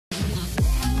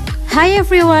Hi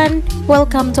everyone!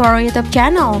 Welcome to our YouTube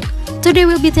channel. Today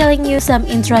we'll be telling you some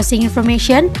interesting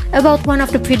information about one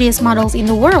of the prettiest models in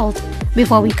the world.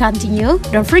 Before we continue,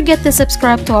 don't forget to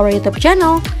subscribe to our YouTube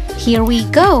channel. Here we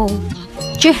go!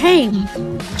 Geheim.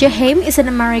 Geheim is an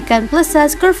American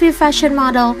plus-size curvy fashion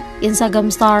model,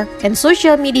 Instagram star, and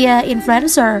social media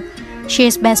influencer. She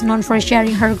is best known for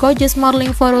sharing her gorgeous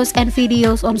modeling photos and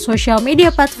videos on social media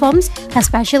platforms,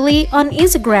 especially on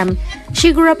Instagram.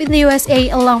 She grew up in the USA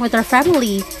along with her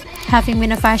family. Having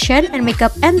been a fashion and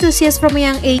makeup enthusiast from a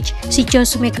young age, she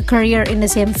chose to make a career in the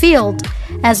same field.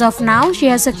 As of now, she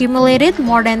has accumulated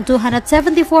more than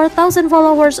 274,000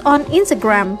 followers on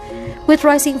Instagram. With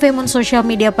rising fame on social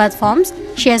media platforms,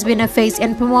 she has been a face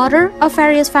and promoter of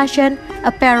various fashion,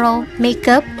 apparel,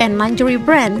 makeup, and lingerie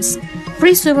brands.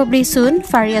 Presumably soon,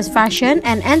 various fashion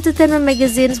and entertainment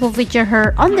magazines will feature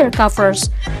her on their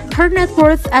covers. Her net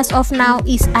worth as of now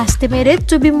is estimated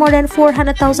to be more than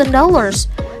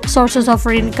 $400,000. Sources of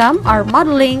her income are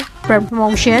modeling, brand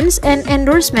promotions, and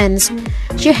endorsements.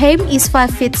 Geheim is 5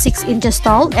 feet 6 inches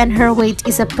tall and her weight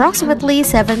is approximately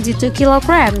 72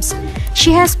 kilograms.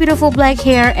 She has beautiful black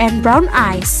hair and brown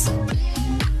eyes.